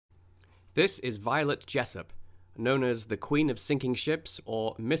This is Violet Jessup, known as the Queen of Sinking Ships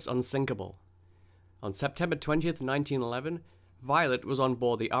or Miss Unsinkable. On September 20th, 1911, Violet was on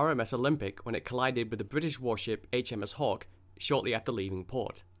board the RMS Olympic when it collided with the British warship HMS Hawke shortly after leaving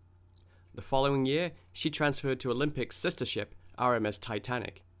port. The following year, she transferred to Olympic's sister ship, RMS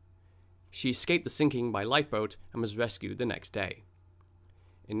Titanic. She escaped the sinking by lifeboat and was rescued the next day.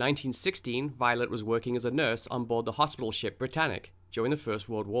 In 1916, Violet was working as a nurse on board the hospital ship Britannic during the First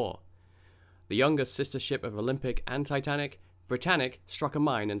World War. The younger sister ship of Olympic and Titanic, Britannic struck a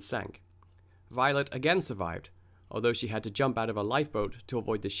mine and sank. Violet again survived, although she had to jump out of a lifeboat to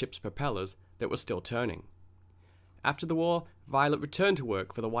avoid the ship's propellers that were still turning. After the war, Violet returned to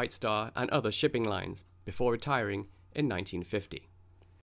work for the White Star and other shipping lines, before retiring in 1950.